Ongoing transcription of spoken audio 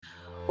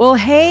Well,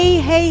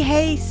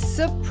 hey,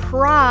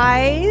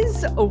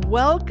 surprise.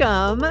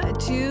 Welcome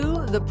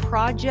to the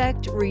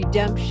Project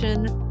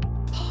Redemption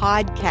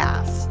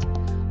podcast.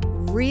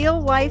 Real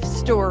life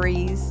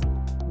stories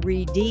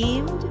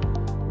redeemed,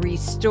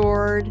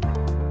 restored,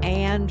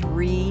 and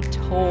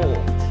retold.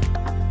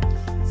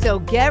 So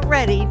get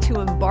ready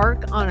to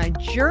embark on a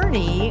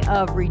journey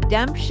of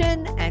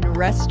redemption and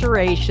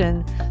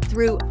restoration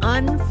through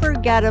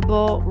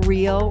unforgettable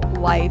real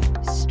life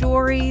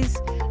stories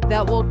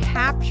that will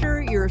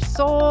capture your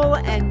soul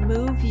and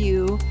move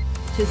you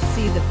to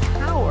see the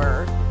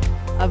power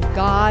of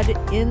God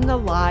in the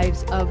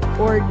lives of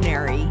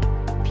ordinary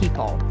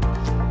people.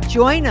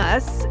 Join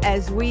us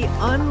as we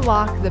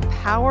unlock the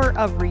power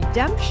of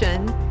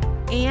redemption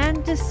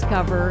and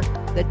discover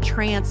the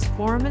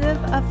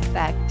transformative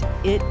effect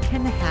it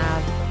can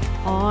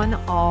have on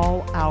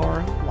all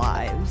our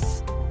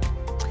lives.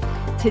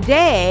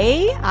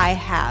 Today, I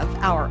have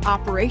our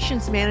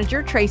operations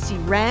manager, Tracy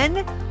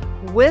Wren,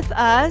 with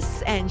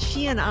us, and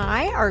she and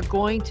I are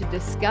going to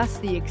discuss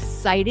the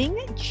exciting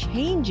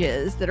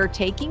changes that are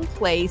taking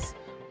place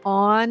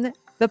on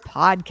the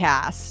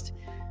podcast.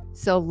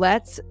 So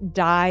let's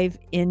dive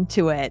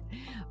into it.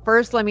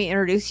 First, let me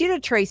introduce you to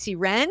Tracy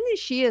Wren.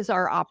 She is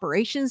our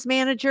operations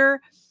manager,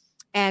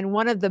 and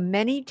one of the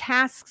many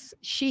tasks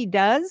she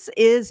does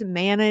is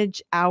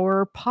manage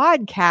our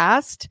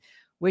podcast,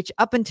 which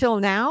up until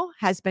now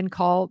has been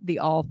called the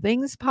All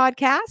Things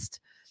Podcast.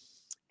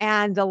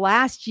 And the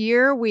last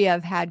year, we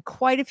have had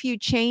quite a few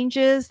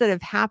changes that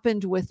have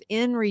happened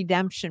within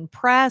Redemption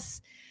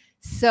Press.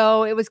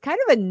 So it was kind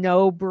of a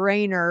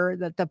no-brainer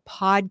that the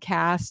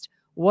podcast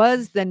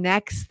was the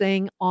next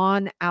thing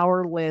on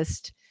our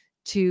list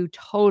to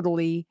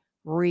totally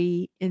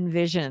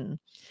re-envision.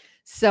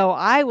 So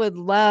I would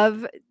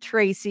love,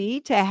 Tracy,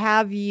 to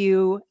have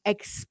you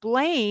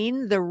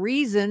explain the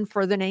reason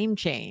for the name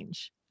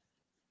change.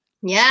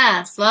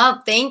 Yes.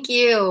 Well, thank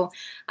you.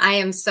 I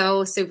am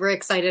so super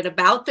excited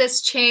about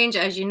this change.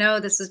 As you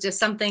know, this is just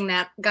something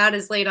that God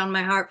has laid on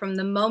my heart from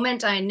the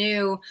moment I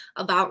knew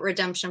about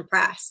Redemption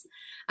Press.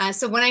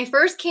 So when I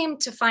first came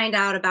to find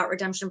out about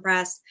Redemption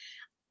Press,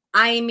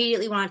 I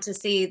immediately wanted to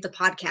see the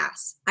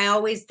podcast. I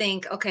always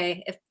think,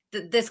 okay, if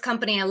this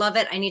company, I love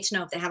it, I need to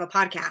know if they have a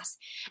podcast.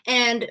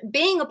 And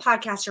being a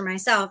podcaster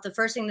myself, the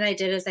first thing that I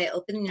did is I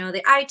opened,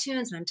 the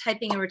iTunes, and I'm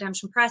typing in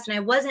Redemption Press, and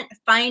I wasn't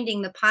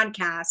finding the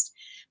podcast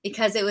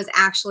because it was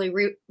actually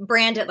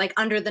branded like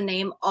under the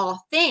name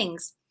All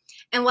Things.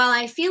 And while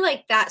I feel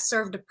like that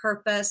served a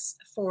purpose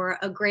for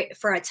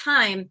a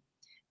time,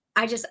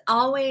 I just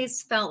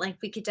always felt like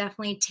we could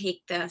definitely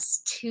take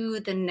this to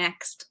the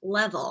next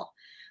level,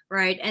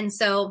 right? And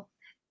so,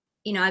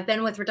 I've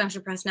been with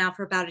Redemption Press now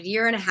for about 1.5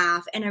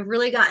 years, and I've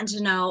really gotten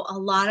to know a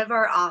lot of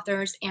our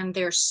authors and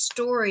their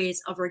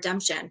stories of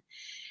redemption.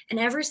 And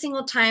every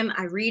single time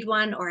I read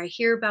one or I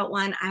hear about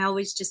one, I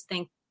always just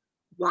think,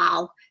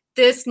 wow,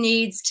 this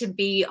needs to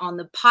be on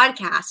the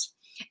podcast.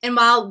 And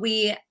while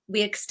we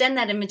extend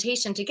that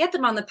invitation to get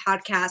them on the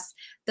podcast,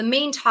 the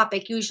main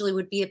topic usually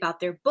would be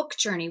about their book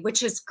journey,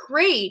 which is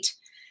great.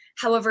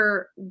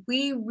 However,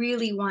 we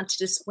really want to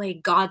display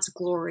God's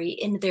glory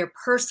in their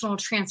personal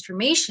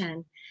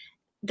transformation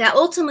that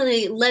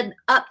ultimately led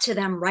up to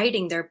them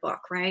writing their book,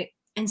 right?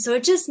 And so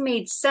it just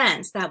made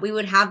sense that we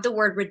would have the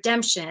word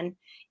redemption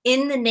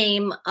in the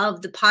name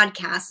of the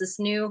podcast, this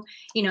new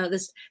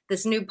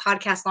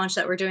podcast launch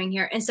that we're doing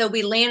here. And so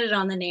we landed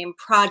on the name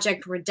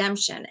Project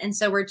Redemption. And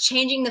so we're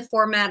changing the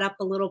format up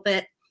a little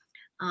bit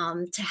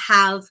to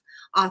have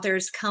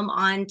authors come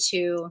on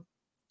to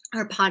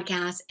our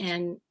podcast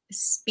and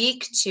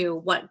speak to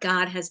what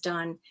God has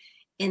done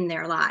in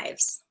their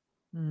lives.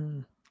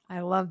 I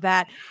love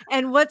that.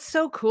 And what's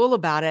so cool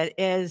about it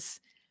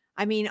is,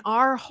 as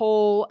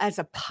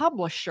a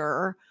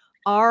publisher,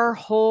 our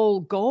whole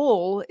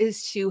goal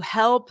is to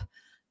help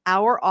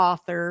our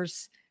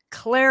authors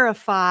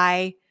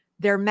clarify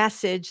their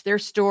message, their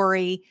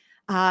story,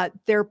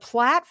 their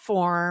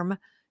platform,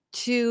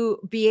 to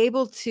be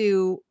able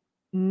to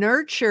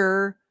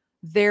nurture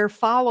their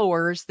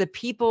followers, the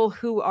people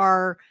who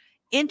are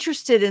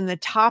interested in the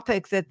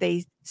topic that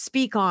they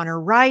speak on or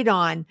write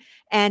on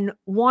and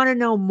want to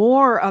know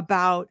more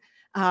about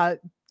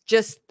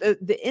just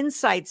the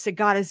insights that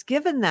God has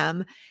given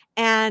them.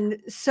 And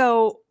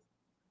so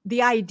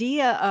the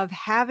idea of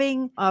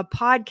having a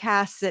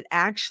podcast that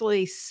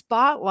actually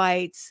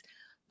spotlights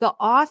the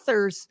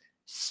author's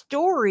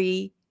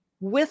story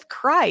with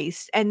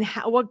Christ and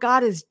what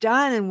God has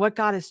done and what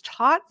God has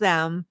taught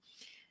them,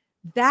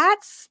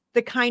 that's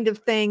the kind of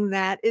thing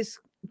that is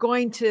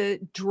going to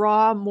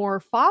draw more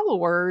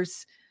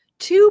followers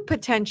to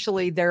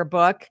potentially their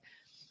book,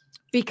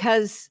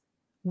 because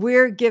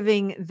we're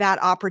giving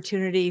that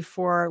opportunity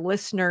for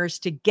listeners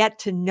to get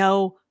to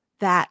know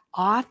that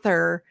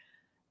author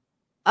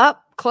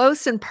up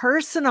close and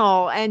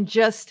personal, and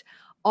just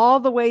all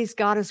the ways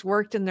God has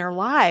worked in their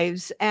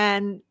lives.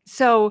 And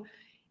so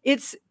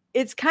it's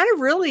kind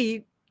of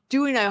really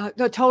doing a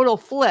total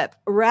flip,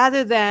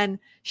 rather than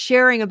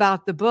sharing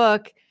about the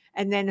book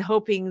and then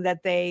hoping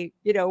that they,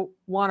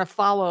 want to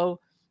follow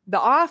the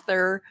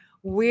author,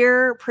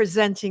 we're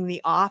presenting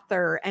the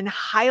author and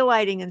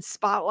highlighting and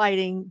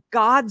spotlighting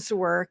God's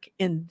work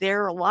in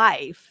their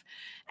life.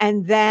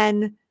 And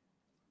then,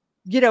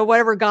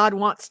 whatever God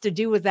wants to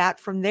do with that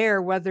from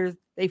there, whether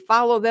they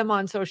follow them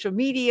on social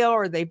media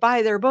or they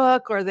buy their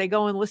book or they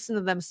go and listen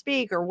to them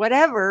speak or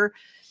whatever.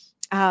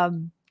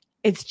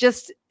 It's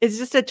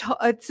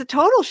a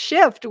total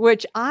shift,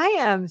 which I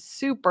am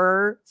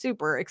super,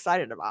 super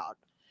excited about.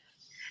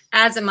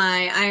 As am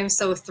I. I am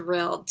so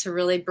thrilled to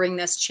really bring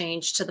this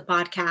change to the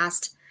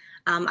podcast.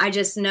 I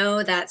just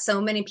know that so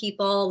many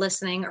people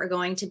listening are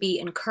going to be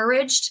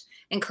encouraged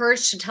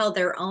to tell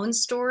their own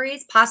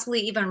stories, possibly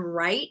even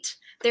write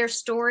their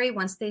story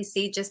once they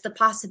see just the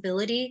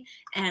possibility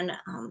and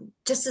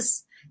just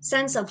this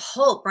sense of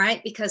hope,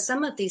 right? Because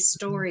some of these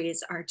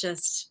stories are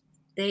just,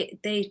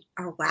 they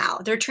are, wow,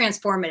 they're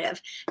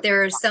transformative.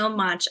 There is so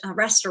much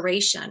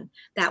restoration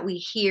that we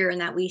hear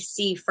and that we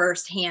see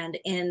firsthand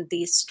in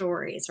these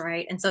stories,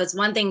 right? And so it's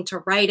one thing to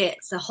write it,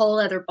 it's a whole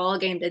other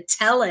ballgame to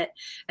tell it.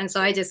 And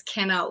so I just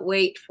cannot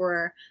wait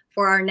for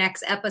our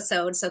next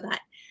episode so that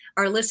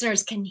our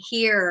listeners can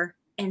hear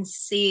and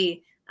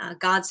see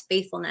God's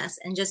faithfulness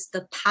and just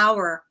the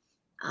power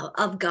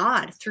of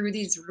God through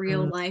these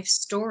real life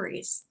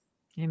stories.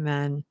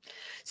 Amen.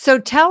 So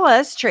tell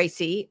us,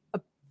 Tracy,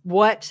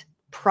 what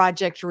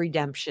Project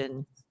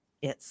Redemption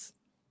is.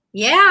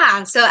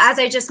 Yeah. So as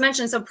I just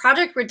mentioned, so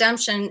Project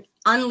Redemption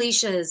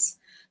unleashes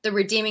the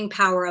redeeming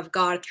power of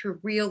God through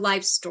real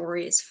life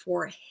stories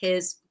for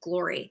his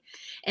glory.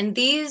 And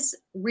these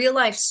real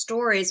life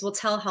stories will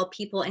tell how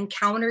people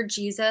encountered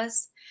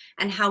Jesus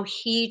and how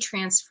he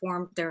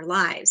transformed their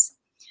lives.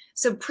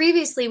 So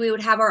previously, we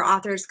would have our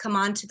authors come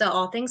on to the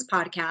All Things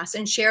podcast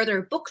and share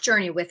their book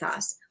journey with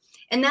us.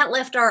 And that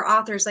left our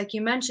authors, like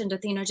you mentioned,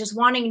 Athena, just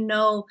wanting to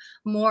know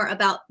more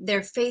about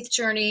their faith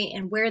journey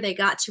and where they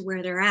got to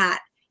where they're at,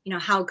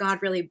 how God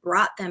really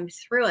brought them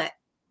through it.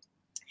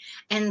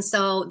 And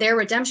so their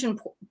redemption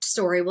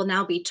story will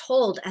now be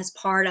told as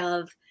part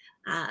of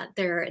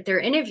their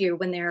interview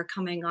when they're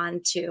coming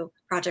on to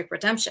Project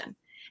Redemption.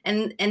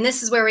 And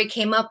this is where we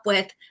came up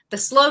with the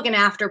slogan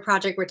after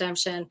Project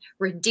Redemption: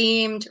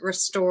 redeemed,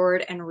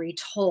 restored, and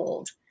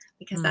retold,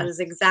 because that is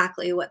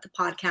exactly what the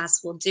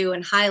podcast will do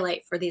and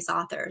highlight for these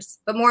authors.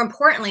 But more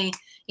importantly,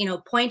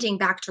 pointing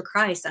back to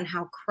Christ and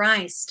how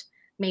Christ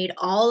made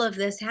all of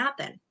this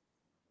happen.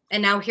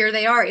 And now here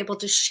they are able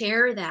to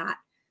share that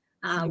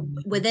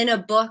within a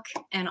book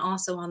and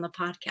also on the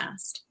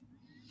podcast.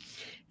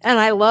 And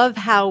I love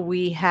how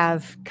we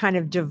have kind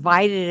of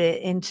divided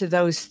it into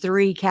those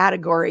three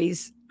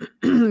categories: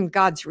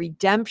 God's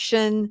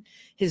redemption,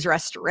 his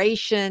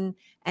restoration,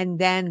 and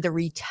then the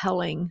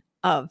retelling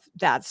of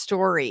that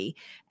story.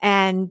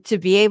 And to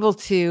be able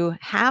to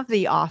have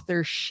the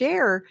author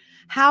share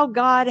how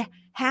God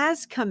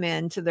has come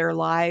into their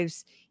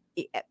lives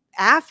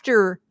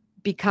after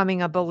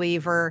becoming a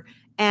believer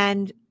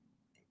and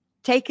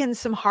taken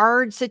some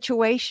hard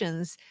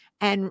situations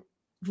and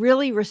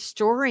really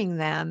restoring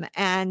them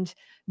and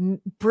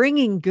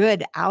bringing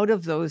good out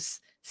of those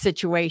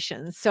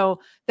situations. So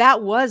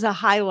that was a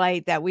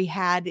highlight that we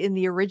had in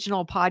the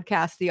original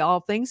podcast, the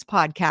All Things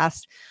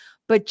podcast.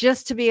 But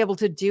just to be able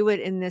to do it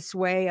in this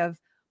way of,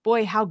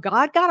 boy, how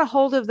God got a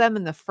hold of them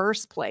in the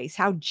first place,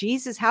 how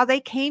they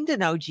came to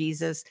know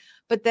Jesus,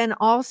 but then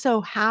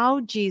also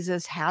how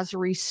Jesus has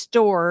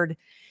restored,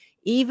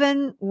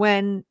 even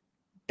when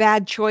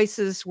bad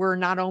choices were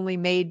not only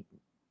made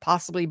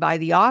possibly by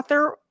the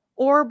author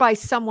or by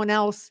someone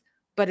else,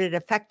 but it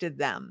affected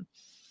them.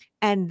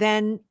 And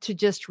then to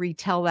just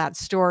retell that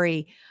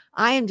story,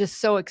 I am just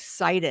so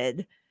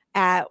excited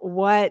at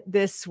what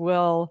this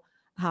will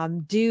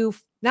do,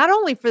 not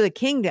only for the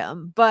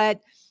kingdom,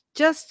 but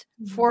just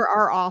for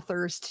our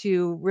authors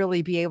to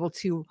really be able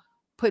to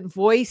put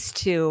voice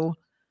to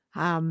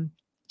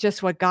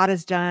just what God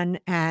has done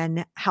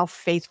and how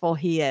faithful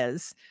he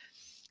is.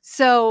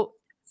 So,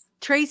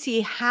 Tracy,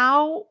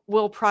 how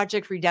will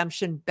Project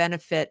Redemption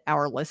benefit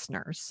our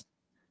listeners?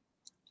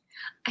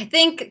 I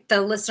think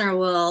the listener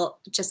will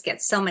just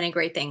get so many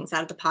great things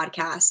out of the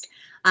podcast.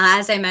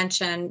 As I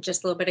mentioned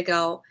just a little bit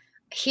ago,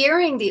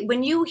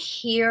 when you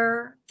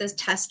hear this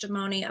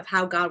testimony of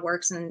how God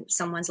works in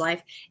someone's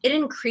life, it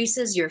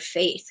increases your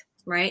faith,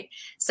 right?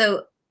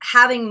 So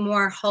having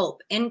more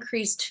hope,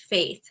 increased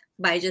faith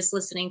by just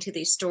listening to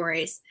these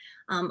stories.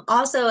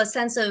 Also a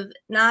sense of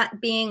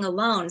not being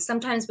alone.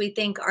 Sometimes we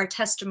think our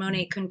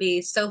testimony can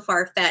be so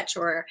far-fetched,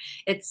 or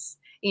it's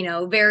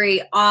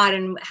very odd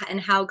and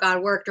how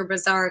God worked, or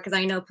bizarre, because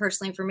I know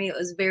personally for me it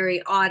was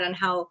very odd on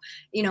how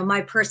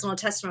my personal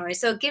testimony.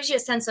 So it gives you a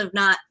sense of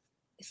not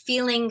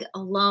feeling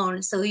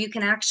alone, so you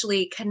can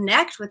actually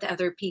connect with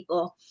other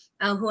people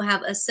who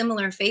have a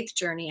similar faith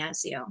journey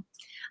as you.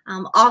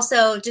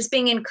 Also just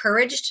being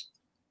encouraged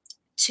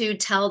to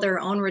tell their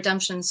own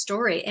redemption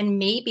story and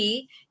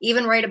maybe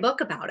even write a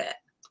book about it.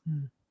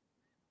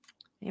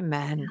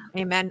 Amen.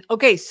 Amen.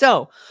 Okay,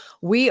 so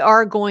we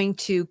are going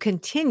to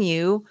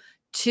continue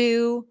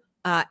to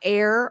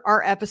air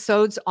our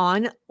episodes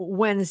on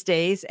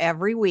Wednesdays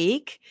every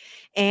week.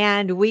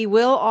 And we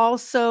will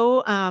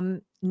also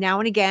now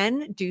and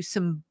again do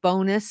some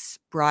bonus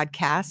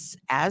broadcasts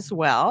as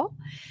well.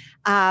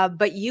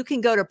 But you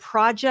can go to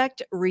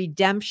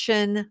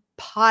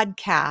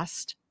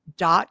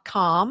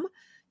projectredemptionpodcast.com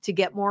to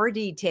get more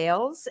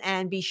details,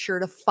 and be sure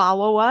to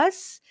follow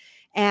us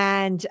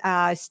and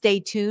stay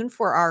tuned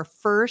for our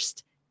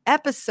first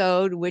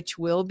episode, which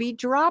will be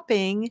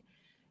dropping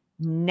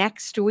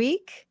next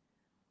week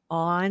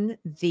on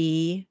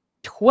the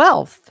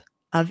 12th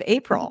of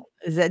April.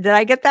 Did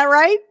I get that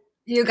right?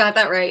 You got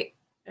that right.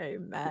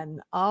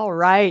 Amen. All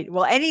right.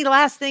 Well, any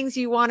last things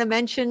you want to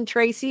mention,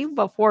 Tracy,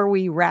 before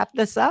we wrap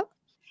this up?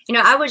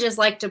 I would just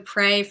like to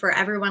pray for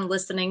everyone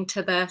listening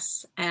to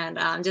this, and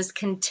just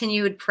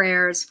continued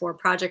prayers for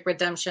Project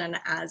Redemption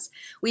as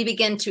we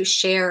begin to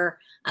share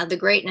the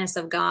greatness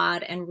of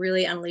God and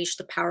really unleash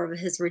the power of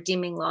his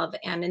redeeming love.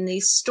 And in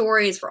these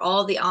stories, for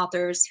all the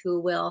authors who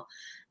will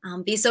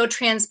be so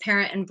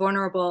transparent and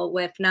vulnerable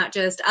with not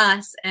just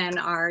us and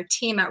our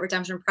team at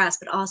Redemption Press,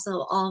 but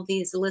also all of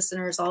these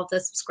listeners, all of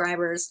the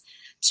subscribers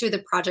to the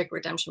Project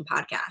Redemption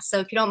podcast. So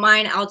if you don't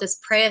mind, I'll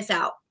just pray us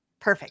out.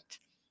 Perfect.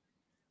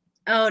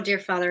 Oh, dear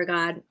Father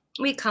God,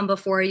 we come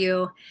before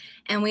you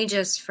and we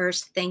just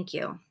first thank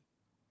you.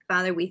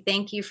 Father, we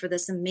thank you for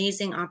this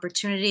amazing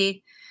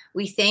opportunity.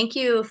 We thank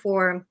you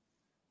for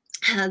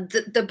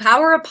the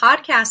power of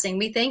podcasting.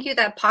 We thank you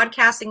that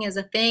podcasting is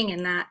a thing,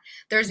 and that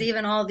there's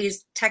even all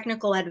these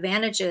technical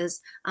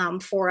advantages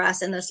for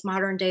us in this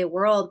modern day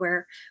world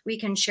where we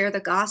can share the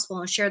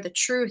gospel and share the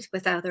truth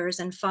with others.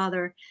 And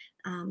Father,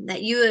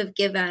 that you have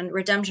given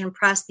Redemption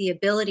Press the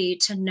ability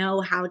to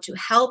know how to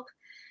help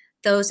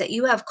those that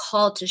you have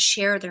called to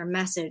share their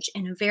message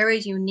in a very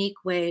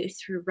unique way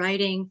through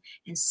writing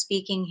and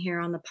speaking here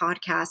on the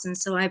podcast. And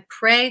so I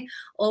pray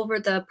over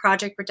the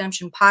Project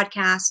Redemption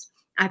podcast.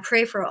 I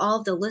pray for all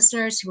of the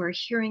listeners who are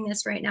hearing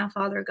this right now,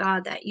 Father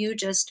God, that you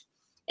just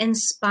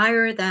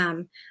inspire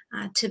them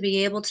to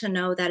be able to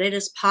know that it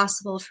is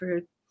possible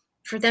for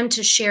them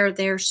to share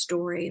their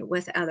story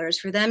with others,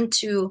 for them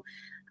to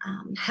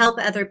help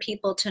other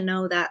people to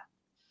know that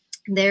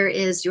there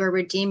is your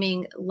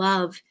redeeming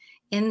love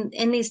in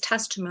these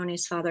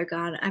testimonies, Father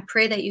God. I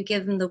pray that you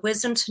give them the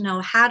wisdom to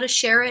know how to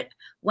share it,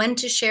 when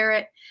to share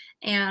it,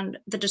 and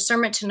the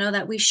discernment to know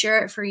that we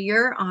share it for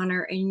your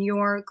honor and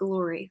your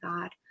glory,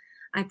 God.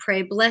 I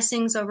pray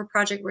blessings over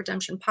Project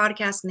Redemption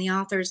podcast and the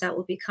authors that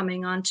will be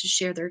coming on to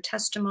share their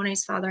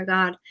testimonies, Father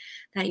God,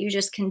 that you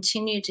just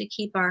continue to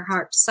keep our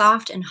hearts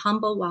soft and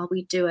humble while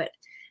we do it.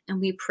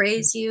 And we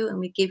praise you and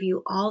we give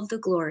you all of the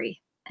glory.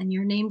 In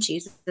your name,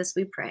 Jesus,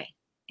 we pray.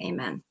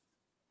 Amen.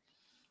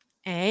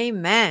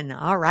 Amen.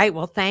 All right.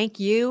 Well, thank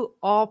you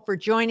all for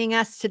joining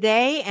us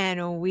today.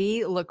 And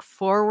we look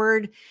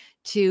forward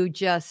to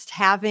just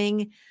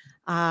having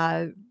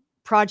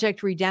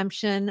Project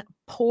Redemption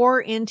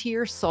pour into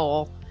your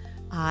soul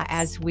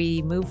as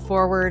we move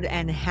forward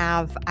and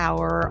have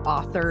our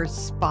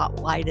authors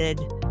spotlighted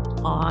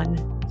on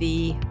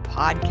the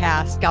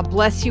podcast. God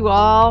bless you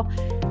all.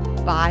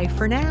 Bye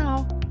for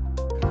now.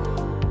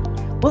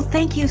 Well,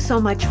 thank you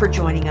so much for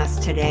joining us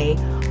today.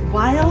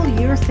 While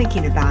you're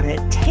thinking about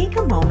it, take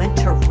a moment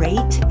to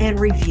rate and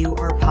review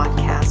our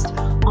podcast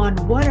on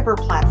whatever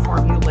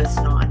platform you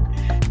listen on.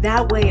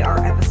 That way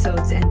our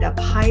episodes end up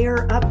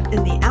higher up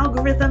in the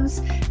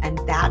algorithms, and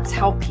that's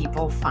how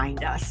people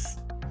find us.